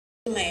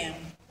Lamb.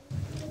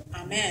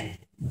 Amen.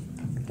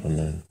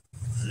 Amen.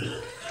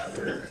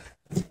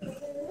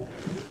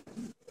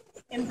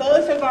 In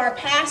both of our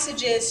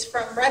passages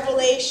from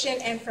Revelation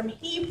and from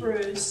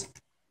Hebrews,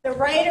 the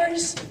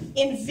writers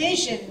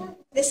envision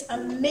this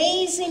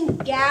amazing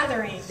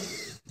gathering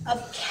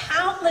of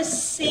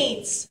countless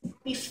saints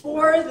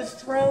before the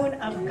throne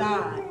of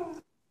God.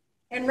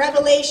 In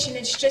Revelation,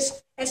 it's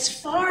just as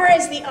far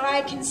as the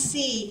eye can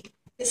see,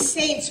 the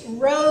saints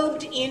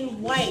robed in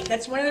white.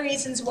 That's one of the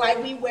reasons why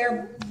we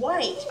wear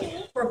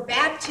white for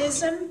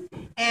baptism,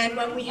 and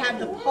when we have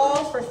the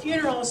pall for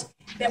funerals,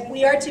 that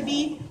we are to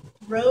be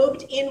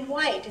robed in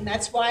white. And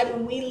that's why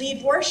when we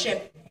lead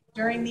worship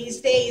during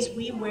these days,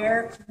 we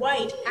wear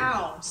white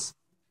albs.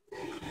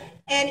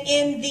 And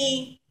in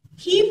the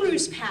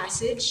Hebrews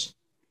passage,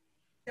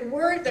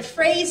 the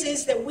phrase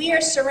is that we are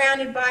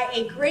surrounded by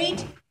a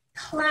great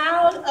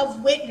cloud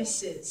of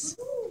witnesses.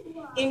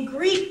 In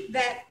Greek,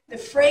 that the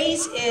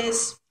phrase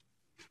is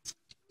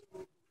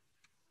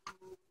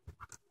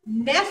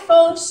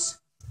nephos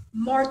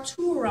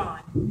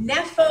marturon.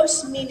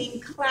 Nephos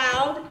meaning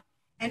cloud,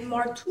 and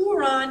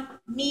marturon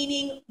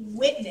meaning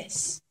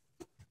witness.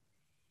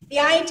 The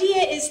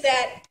idea is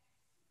that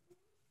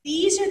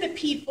these are the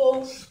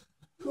people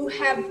who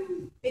have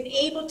been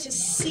able to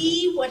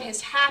see what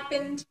has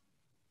happened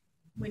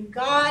when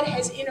God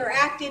has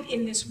interacted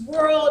in this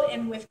world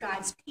and with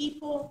God's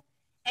people,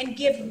 and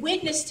give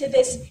witness to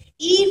this.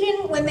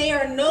 Even when they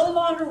are no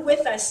longer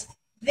with us,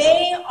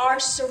 they are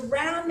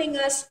surrounding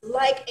us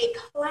like a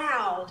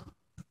cloud,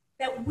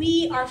 that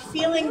we are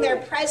feeling their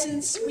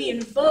presence, we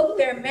invoke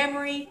their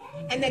memory,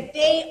 and that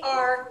they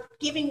are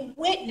giving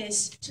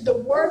witness to the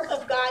work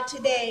of God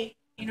today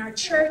in our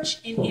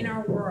church and in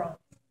our world.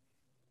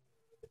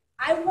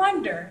 I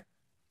wonder,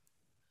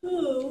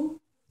 who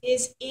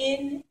is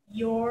in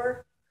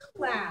your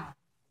cloud?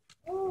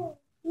 Who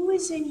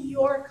is in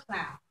your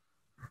cloud?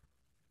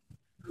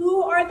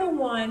 Who are the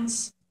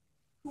ones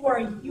who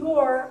are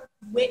your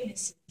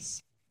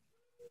witnesses?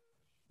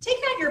 Take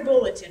out your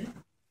bulletin,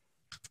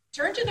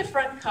 turn to the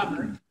front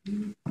cover,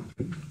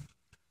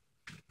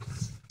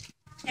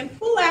 and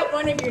pull out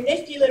one of your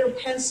nifty little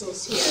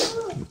pencils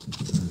here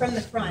from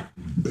the front.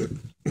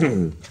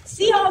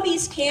 See all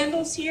these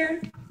candles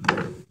here?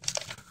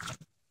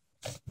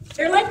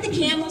 They're like the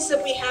candles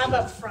that we have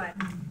up front.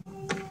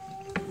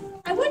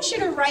 I want you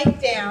to write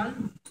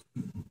down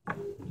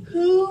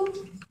who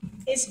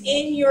is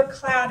in your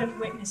cloud of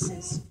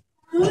witnesses.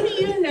 Who do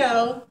you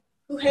know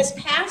who has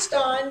passed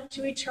on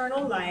to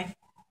eternal life?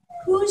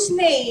 Whose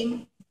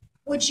name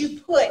would you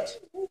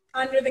put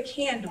under the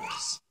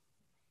candles?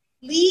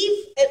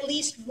 Leave at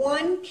least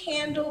one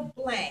candle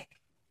blank.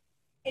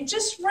 And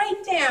just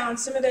write down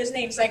some of those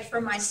names. Like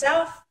for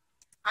myself,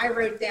 I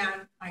wrote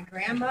down my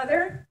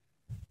grandmother,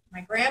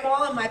 my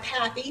grandma, and my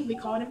pappy. We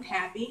called him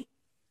Pappy.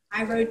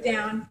 I wrote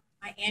down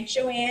my Aunt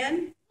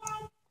Joanne.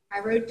 I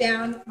wrote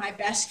down my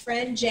best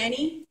friend,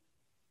 Jenny.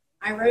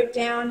 I wrote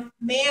down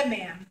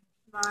Mam,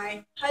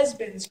 my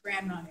husband's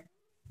grandmother.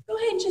 Go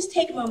ahead and just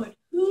take a moment.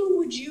 Who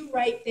would you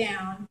write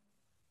down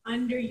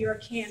under your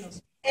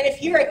candles? And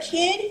if you're a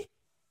kid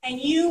and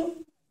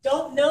you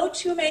don't know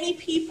too many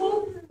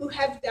people who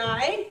have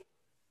died,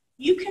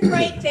 you can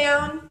write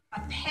down a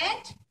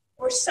pet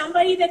or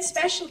somebody that's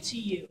special to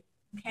you,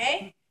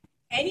 okay?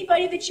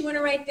 Anybody that you want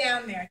to write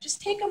down there.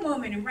 Just take a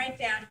moment and write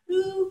down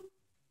who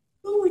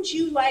would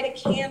you light a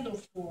candle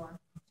for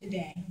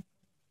today?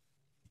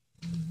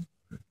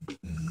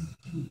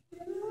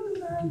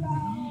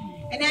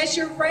 And as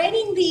you're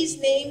writing these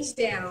names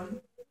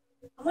down,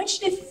 I want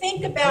you to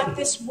think about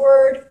this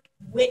word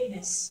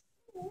witness.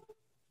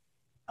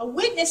 A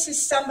witness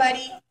is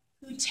somebody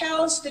who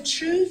tells the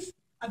truth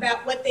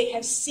about what they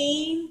have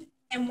seen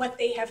and what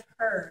they have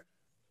heard.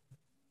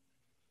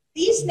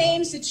 These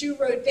names that you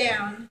wrote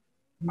down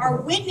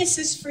are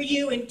witnesses for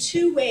you in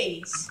two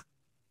ways.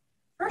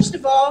 First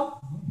of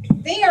all,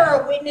 they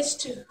are a witness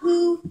to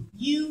who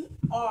you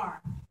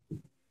are,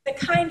 the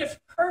kind of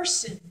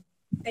person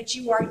that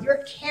you are,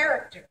 your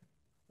character.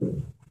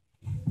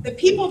 The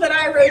people that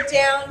I wrote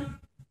down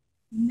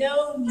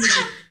know me.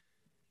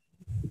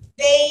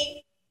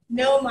 They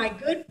know my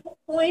good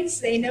points,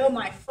 they know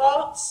my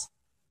faults,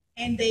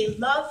 and they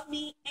love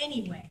me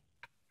anyway.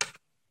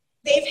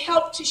 They've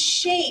helped to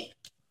shape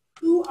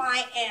who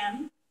I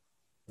am.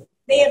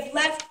 They have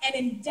left an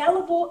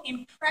indelible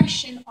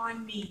impression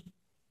on me,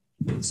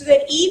 so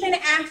that even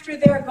after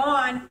they're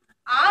gone,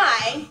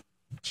 I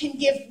can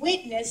give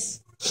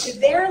witness to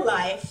their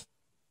life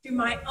through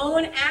my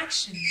own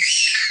actions,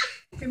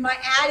 through my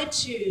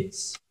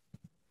attitudes,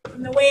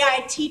 from the way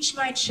I teach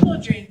my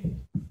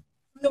children,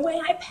 from the way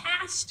I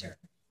pastor.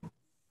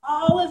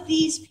 All of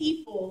these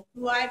people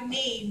who I've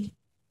named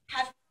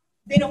have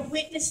been a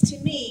witness to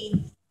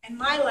me, and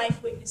my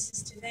life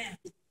witnesses to them.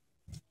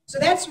 So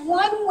that's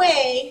one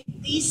way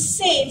these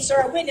saints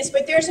are a witness,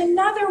 but there's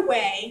another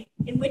way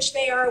in which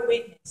they are a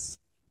witness.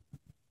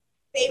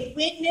 They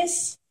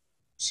witness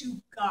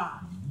to God.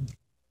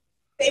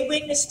 They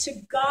witness to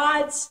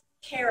God's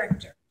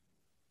character.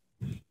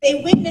 They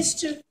witness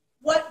to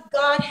what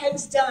God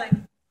has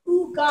done,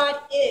 who God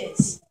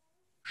is,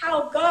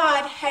 how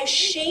God has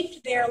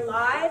shaped their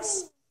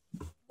lives,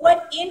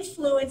 what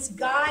influence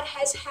God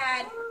has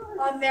had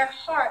on their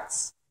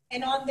hearts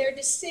and on their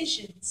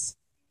decisions,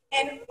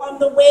 and on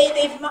the way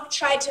they've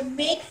tried to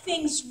make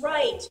things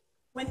right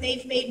when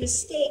they've made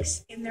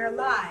mistakes in their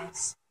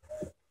lives.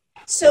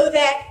 So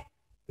that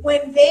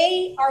when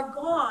they are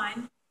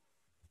gone,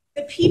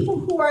 the people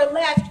who are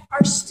left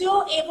are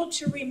still able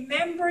to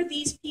remember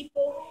these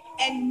people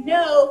and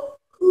know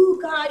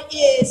who God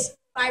is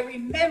by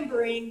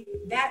remembering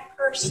that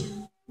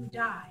person who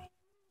died.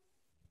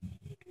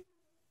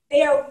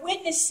 They are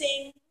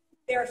witnessing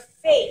their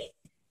faith.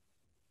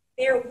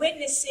 They are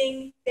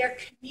witnessing their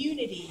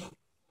community.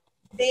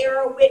 They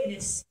are a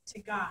witness to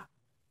God.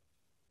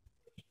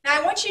 Now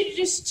I want you to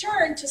just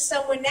turn to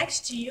someone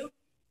next to you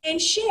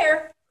and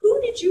share, who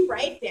did you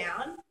write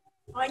down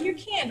on your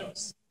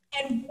candles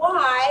and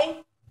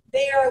why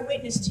they are a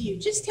witness to you?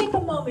 Just take a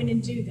moment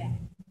and do that.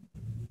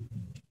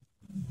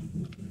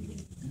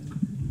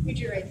 Who'd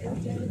you write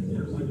down?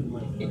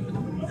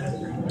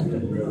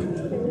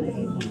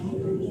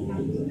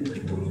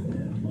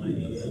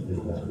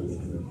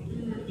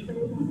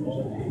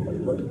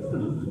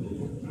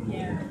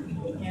 Yeah.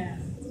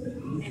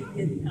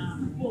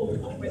 And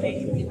were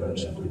they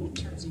influential in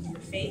terms of your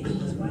faith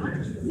as well?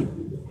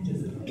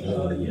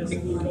 Yes.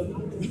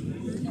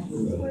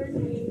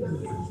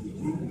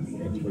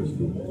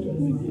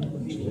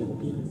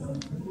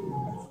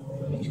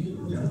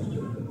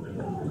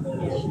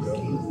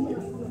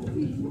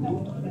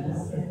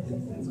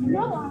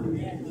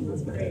 Yeah,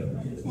 that's great.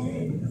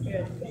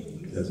 Good.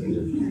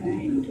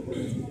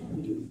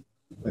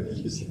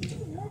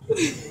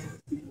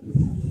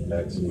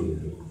 That's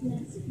good.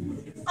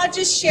 I'll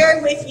just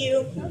share with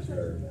you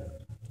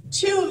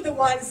two of the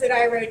ones that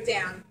I wrote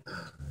down.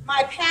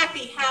 My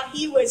pappy, how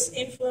he was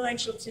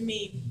influential to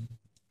me.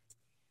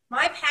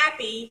 My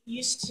pappy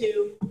used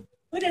to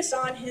put us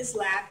on his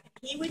lap.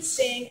 He would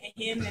sing a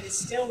hymn that is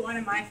still one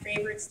of my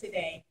favorites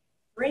today,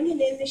 Bringing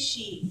in the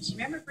Sheaves. You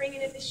remember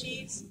Bringing in the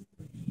Sheaves?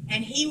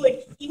 And he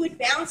would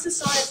bounce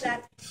us on his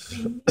lap,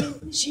 bringing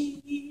in the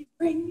sheaves,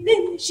 bringing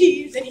in the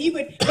sheaves, and he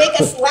would make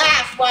us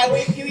laugh while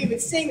he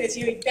would sing this.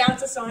 He would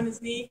bounce us on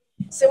his knee.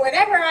 So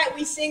whenever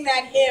we sing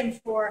that hymn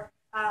for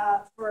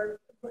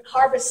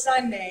Harvest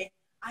Sunday,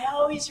 I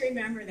always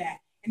remember that.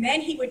 And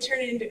then he would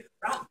turn it into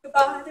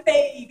Rock-a-bye the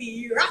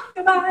baby,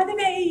 rock-a-bye the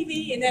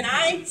baby, and then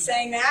I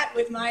sang that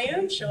with my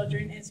own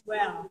children as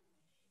well.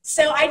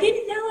 So I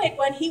didn't know it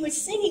when he was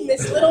singing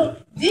this little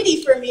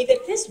ditty for me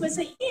that this was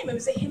a hymn. It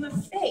was a hymn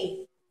of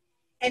faith.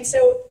 And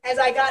so as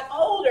I got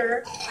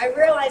older, I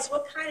realized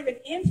what kind of an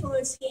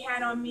influence he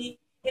had on me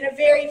in a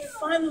very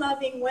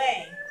fun-loving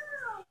way.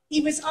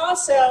 He was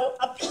also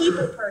a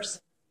people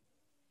person.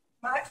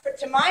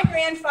 To my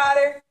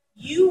grandfather,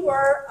 you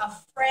were a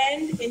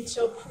friend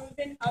until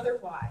proven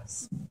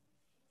otherwise.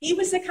 He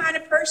was the kind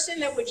of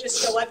person that would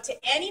just go up to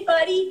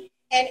anybody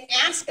and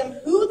ask them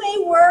who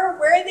they were,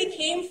 where they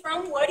came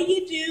from, what do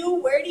you do,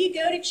 where do you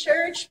go to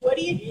church, what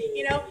do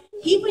you know.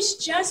 He was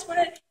just one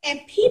of,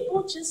 and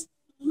people just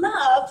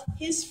loved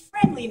his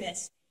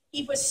friendliness.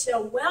 He was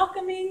so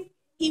welcoming.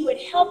 He would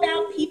help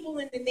out people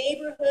in the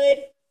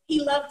neighborhood.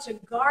 He loved to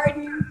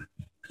garden.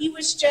 He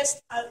was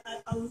just a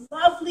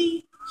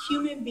lovely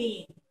human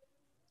being.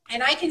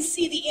 And I can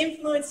see the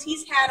influence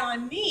he's had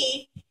on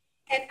me.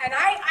 And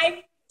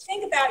I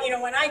think about,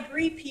 when I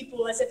greet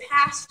people as a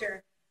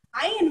pastor,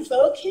 I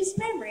invoke his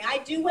memory. I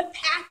do what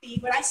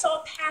I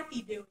saw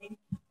Pappy doing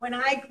when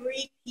I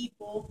greet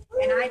people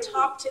and I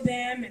talk to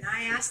them and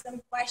I ask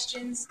them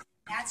questions.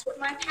 That's what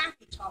my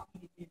Pappy taught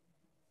me to do.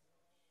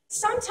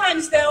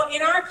 Sometimes, though,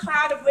 in our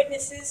cloud of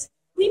witnesses,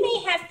 we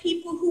may have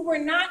people who were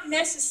not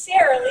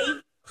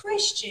necessarily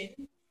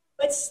Christian,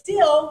 but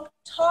still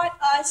taught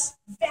us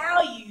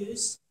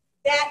values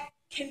that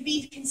can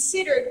be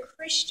considered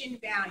Christian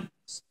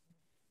values.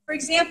 For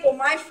example,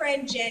 my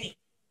friend Jenny.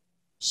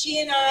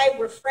 She and I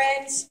were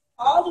friends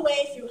all the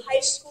way through high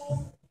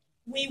school.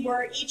 We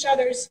were each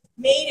other's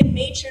maid and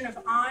matron of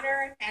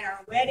honor at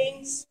our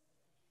weddings.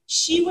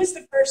 She was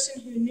the person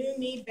who knew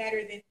me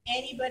better than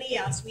anybody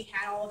else. We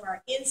had all of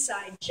our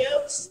inside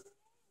jokes,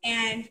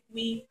 and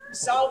we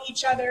saw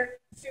each other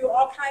through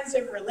all kinds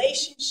of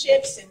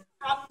relationships and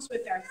problems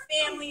with our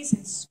families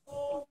in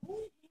school.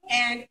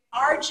 And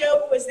our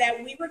joke was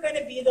that we were going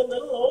to be the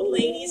little old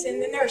ladies in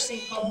the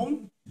nursing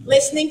home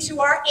listening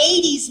to our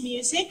 80s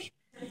music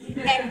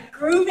and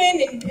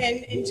grooving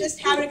and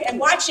just having, and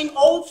watching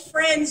old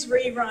Friends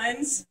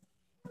reruns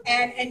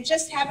and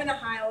just having a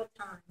high old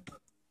time.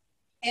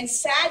 And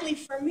sadly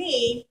for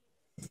me,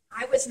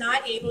 I was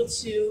not able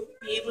to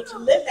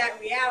live that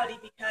reality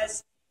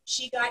because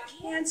she got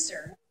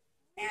cancer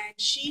and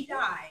she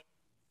died.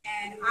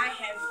 And I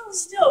have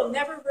still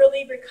never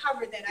really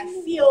recovered that.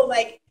 I feel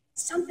like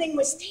something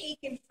was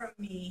taken from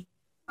me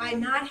by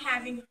not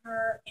having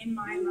her in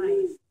my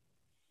life.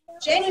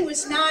 Jenny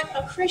was not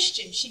a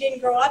Christian. She didn't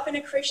grow up in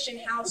a Christian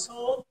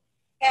household.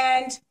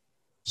 And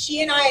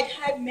She and I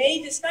had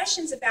many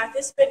discussions about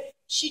this, but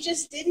she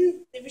just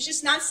didn't, it was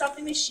just not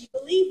something that she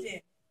believed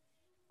in.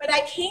 But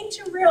I came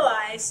to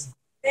realize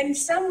that in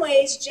some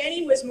ways,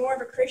 Jenny was more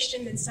of a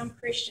Christian than some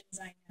Christians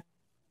I know.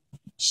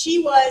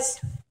 She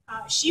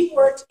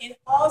worked in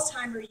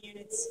Alzheimer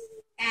units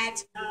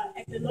at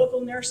the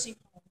local nursing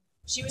home.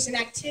 She was an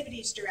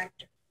activities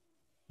director.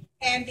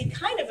 And the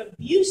kind of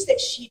abuse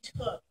that she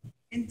took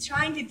in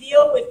trying to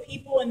deal with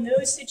people in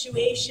those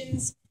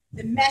situations,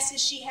 the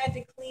messes she had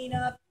to clean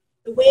up,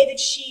 the way that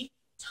she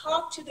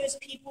talked to those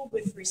people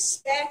with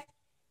respect,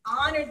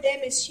 honored them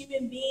as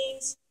human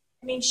beings.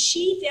 I mean,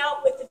 she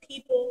dealt with the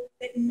people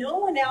that no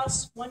one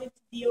else wanted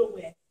to deal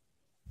with.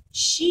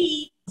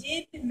 She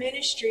did the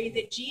ministry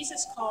that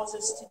Jesus calls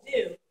us to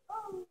do.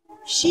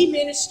 She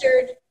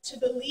ministered to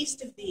the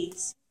least of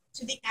these,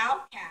 to the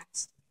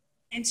outcast.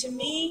 And to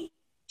me,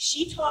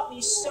 she taught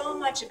me so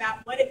much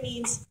about what it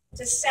means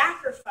to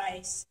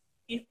sacrifice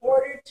in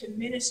order to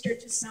minister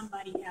to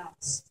somebody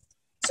else.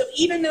 So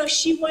even though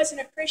she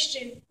wasn't a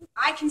Christian,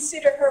 I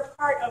consider her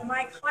part of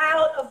my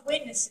cloud of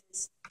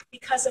witnesses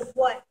because of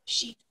what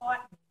she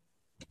taught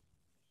me.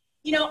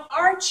 You know,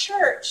 our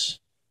church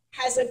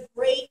has a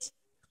great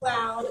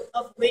cloud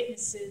of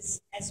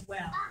witnesses as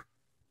well.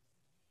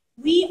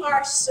 We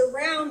are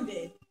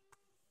surrounded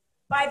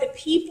by the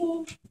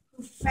people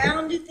who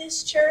founded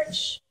this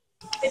church,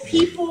 the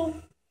people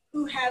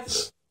who have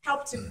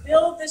helped to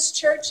build this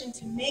church and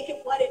to make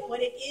it what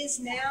it is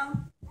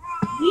now.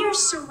 We are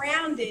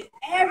surrounded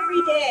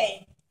every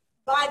day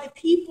by the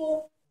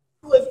people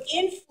who have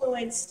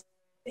influenced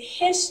the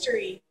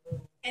history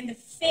and the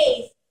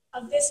faith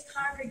of this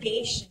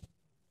congregation.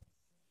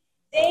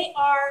 They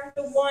are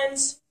the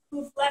ones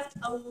who've left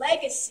a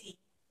legacy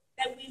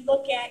that we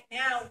look at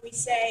now. We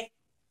say,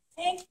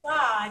 thank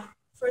God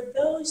for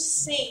those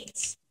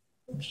saints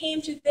who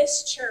came to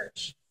this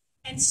church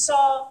and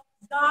saw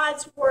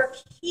God's work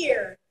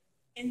here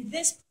in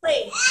this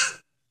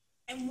place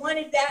and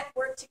wanted that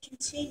work to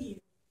continue.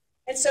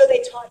 And so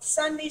they taught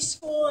Sunday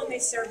school, and they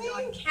served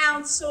on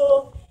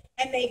council,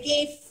 and they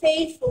gave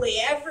faithfully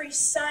every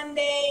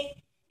Sunday,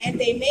 and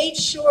they made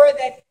sure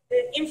that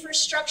the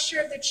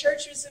infrastructure of the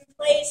church was in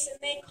place, and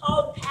they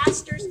called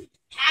pastors.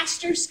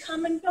 Pastors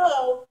come and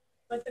go,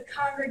 but the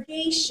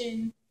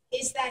congregation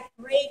is that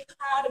great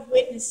cloud of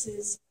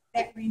witnesses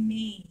that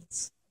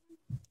remains.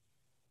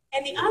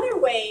 And the other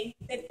way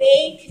that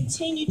they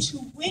continue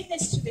to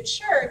witness to the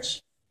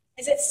church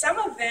is that some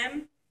of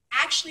them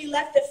actually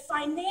left a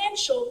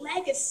financial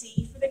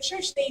legacy for the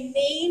church. They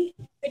named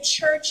the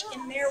church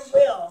in their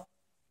will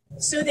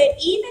so that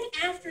even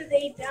after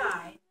they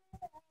died,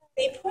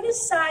 they put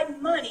aside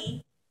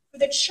money for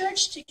the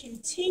church to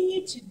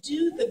continue to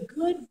do the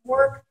good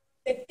work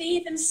that they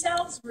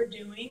themselves were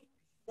doing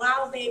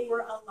while they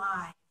were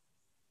alive.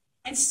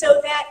 And so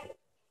that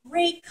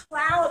great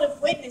cloud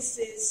of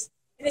witnesses,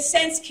 in a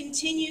sense,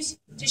 continues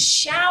to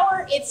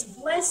shower its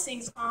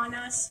blessings on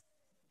us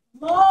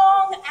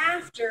long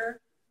after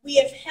we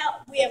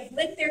have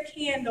lit their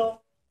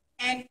candle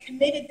and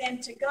committed them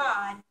to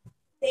God.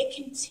 They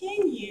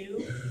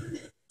continue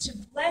to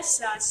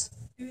bless us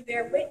through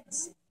their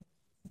witnessing.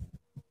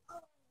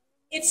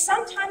 It's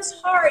sometimes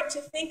hard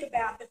to think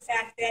about the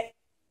fact that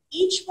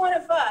each one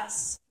of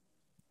us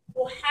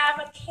will have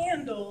a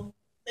candle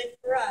lit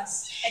for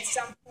us at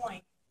some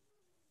point.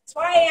 That's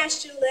why I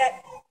asked you to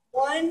let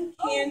one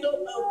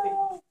candle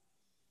open.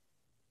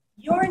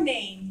 Your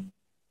name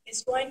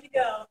is going to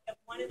go at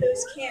one of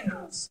those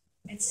candles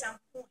at some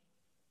point.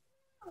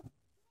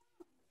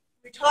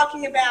 We're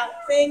talking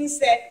about things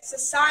that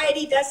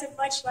society doesn't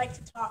much like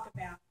to talk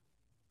about.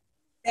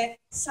 That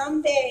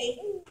someday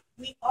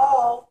we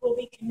all will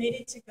be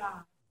committed to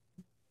God.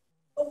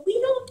 But we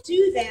don't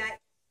do that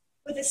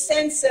with a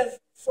sense of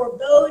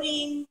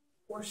foreboding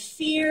or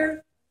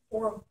fear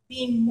or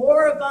being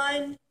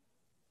moribund.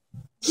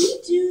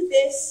 We do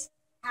this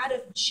out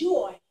of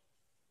joy,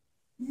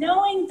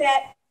 knowing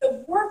that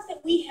the work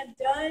that we have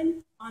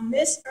done on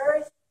this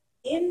earth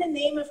in the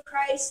name of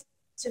Christ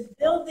to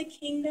build the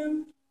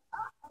kingdom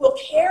will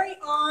carry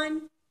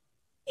on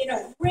in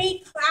a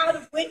great cloud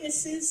of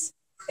witnesses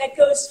that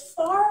goes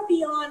far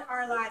beyond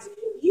our lives.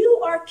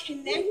 You are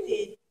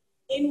connected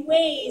in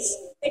ways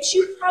that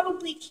you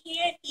probably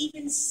can't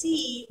even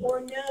see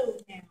or know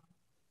now.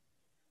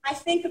 I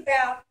think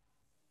about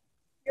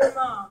your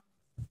mom,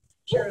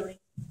 Shirley,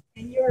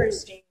 and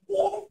yours, Jamie.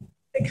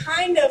 The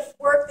kind of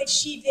work that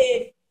she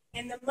did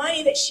and the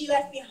money that she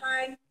left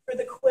behind for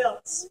the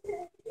quilts.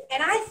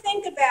 And I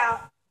think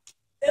about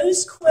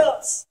those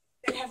quilts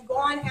that have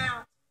gone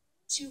out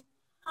to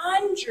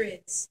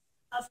hundreds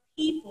of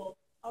people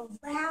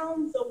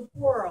around the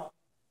world.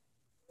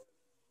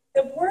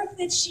 The work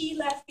that she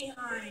left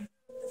behind,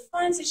 the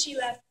funds that she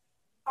left,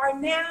 are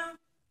now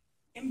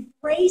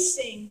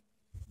embracing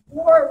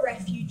war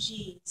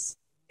refugees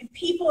and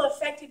people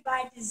affected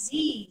by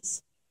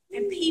disease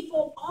and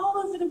people all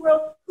over the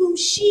world whom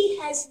she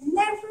has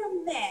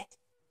never met.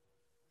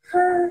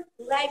 Her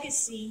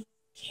legacy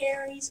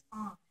carries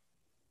on.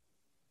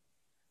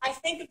 I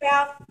think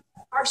about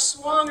our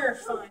Swanger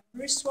Fund,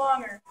 Bruce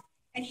Swanger,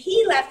 And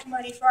he left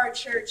money for our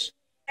church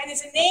and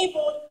has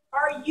enabled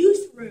our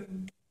youth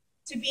room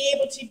to be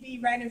able to be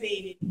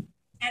renovated.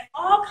 And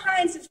all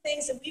kinds of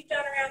things that we've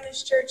done around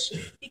this church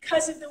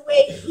because of the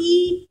way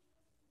he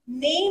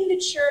named the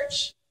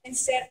church and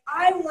said,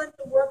 I want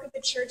the work of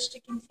the church to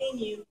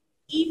continue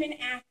even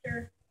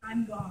after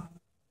I'm gone.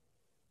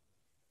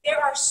 There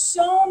are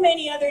so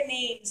many other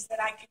names that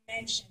I could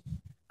mention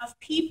of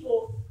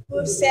people who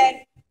have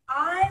said,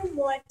 I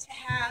want to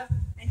have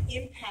an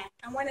impact.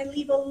 I want to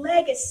leave a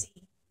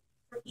legacy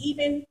for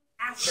even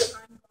after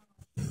I'm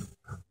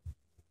gone.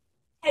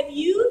 Have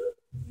you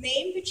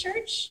named the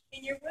church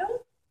in your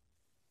will?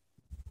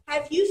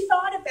 Have you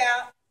thought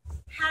about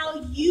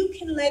how you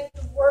can let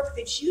the work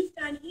that you've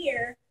done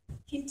here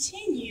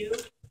continue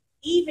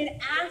even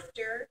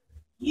after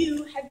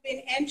you have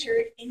been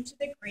entered into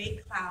the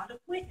great cloud of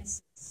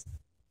witnesses?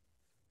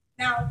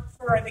 Now,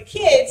 for the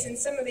kids and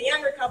some of the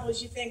younger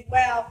couples, you think,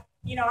 well,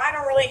 I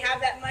don't really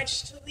have that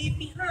much to leave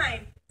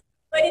behind.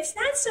 But it's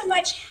not so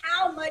much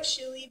how much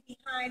you leave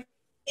behind.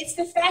 It's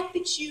the fact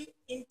that you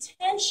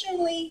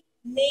intentionally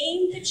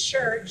named the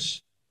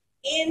church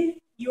in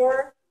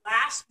your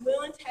last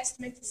will and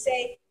testament to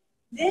say,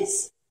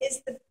 this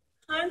is the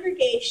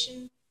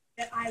congregation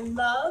that I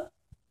love,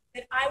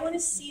 that I want to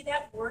see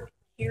that work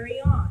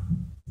carry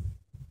on.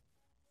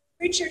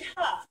 Richard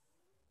Huff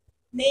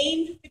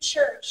named the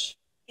church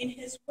in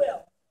his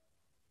will.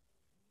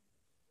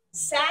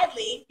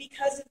 Sadly,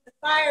 because of the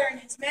fire and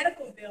his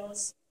medical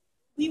bills,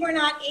 we were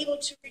not able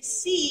to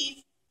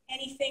receive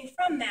anything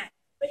from that.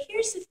 But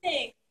here's the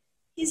thing.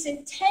 His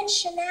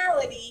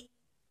intentionality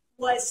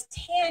was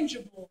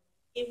tangible.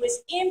 It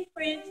was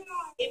imprint.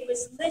 It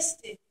was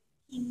listed.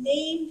 He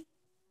named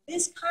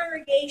this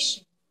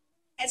congregation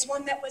as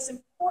one that was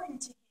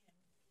important to him.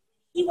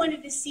 He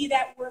wanted to see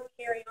that work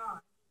carry on.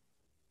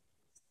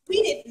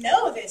 We didn't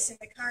know this in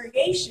the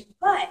congregation,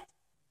 but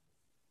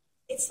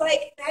it's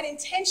like that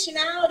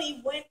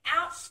intentionality went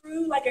out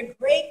through like a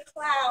great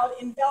cloud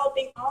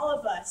enveloping all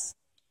of us.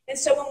 And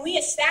so when we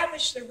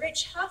established the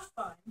Rich Huff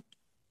Fund,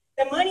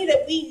 the money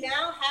that we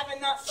now have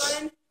in that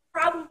fund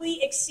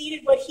probably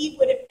exceeded what he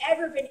would have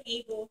ever been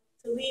able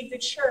to leave the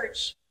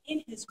church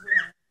in his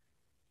will.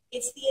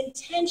 It's the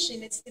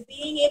intention. It's the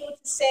being able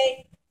to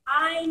say,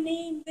 I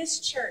named this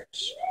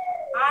church.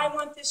 I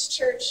want this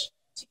church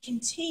to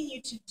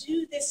continue to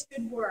do this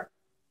good work.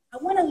 I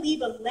want to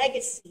leave a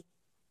legacy.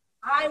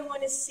 I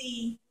want to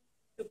see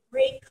the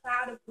great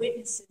cloud of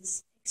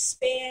witnesses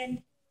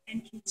expand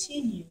and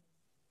continue.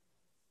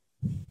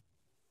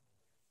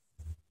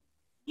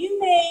 You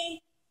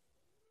may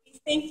be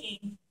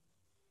thinking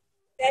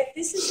that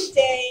this is a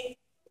day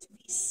to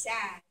be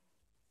sad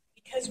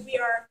because we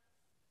are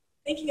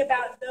thinking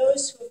about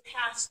those who have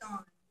passed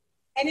on.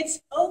 And it's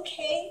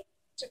okay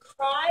to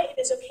cry. It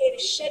is okay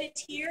to shed a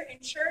tear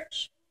in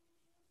church.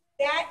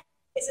 That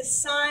is a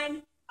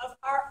sign of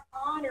our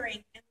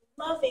honoring and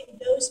loving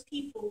those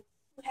people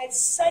who had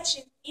such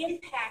an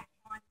impact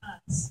on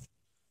us.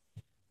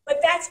 But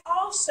that's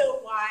also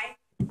why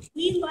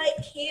we light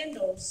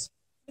candles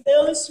for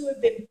those who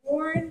have been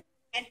born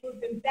and who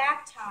have been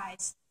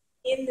baptized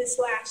in this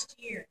last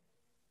year.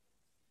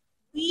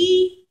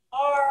 We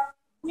are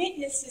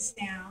witnesses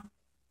now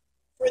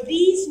for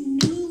these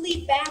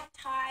newly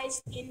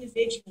baptized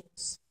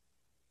individuals.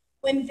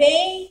 When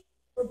they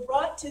were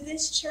brought to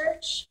this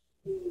church,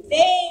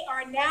 they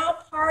are now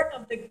part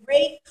of the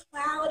great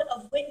cloud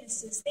of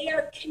witnesses. They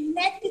are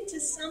connected to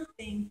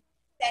something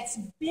that's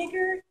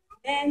bigger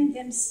than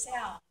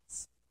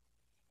themselves.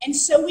 And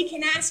so we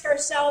can ask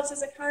ourselves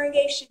as a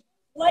congregation,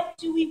 what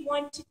do we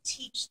want to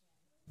teach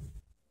them?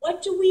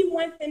 What do we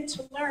want them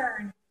to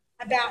learn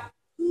about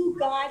who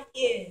God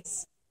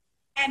is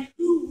and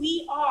who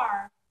we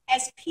are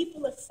as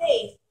people of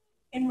faith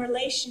in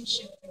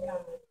relationship to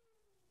God?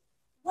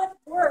 What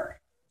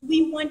work do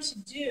we want to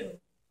do?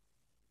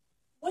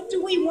 How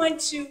do we want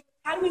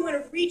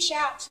to reach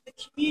out to the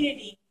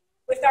community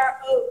with our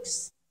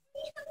oaks?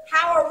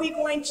 How are we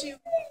going to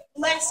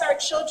bless our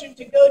children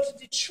to go to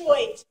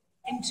Detroit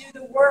and do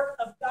the work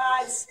of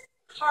God's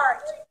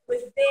heart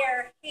with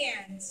their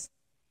hands?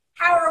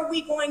 How are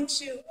we going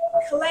to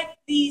collect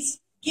these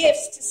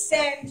gifts to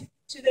send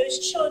to those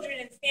children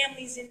and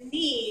families in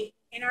need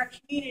in our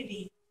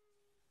community?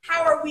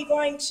 How are we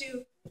going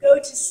to go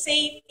to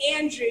St.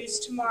 Andrew's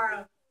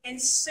tomorrow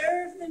and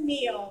serve the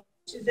meal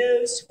to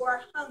those who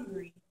are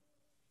hungry?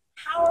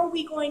 How are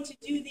we going to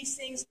do these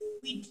things?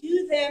 We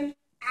do them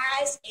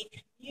as a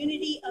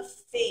community of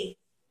faith,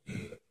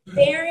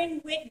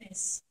 bearing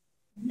witness,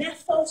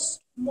 nephos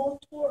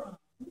motorum.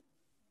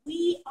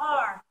 We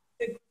are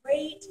the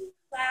great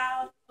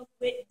cloud of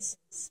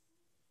witnesses.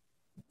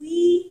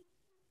 We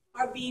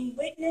are being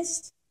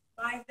witnessed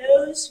by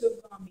those who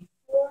have gone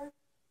before.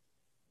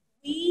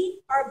 We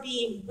are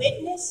being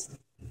witnessed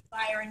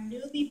by our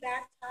newly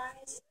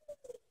baptized.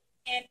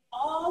 And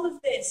all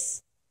of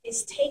this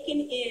is taken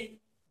in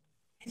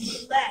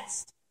and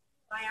blessed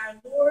by our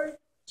Lord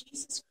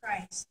Jesus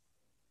Christ,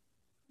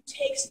 who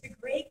takes the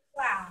great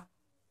cloud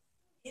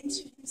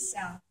into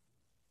himself,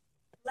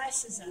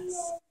 blesses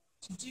us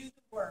to do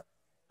the work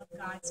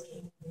God's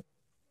kingdom.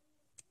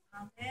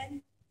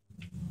 Amen.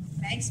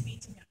 Thanks be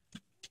to God.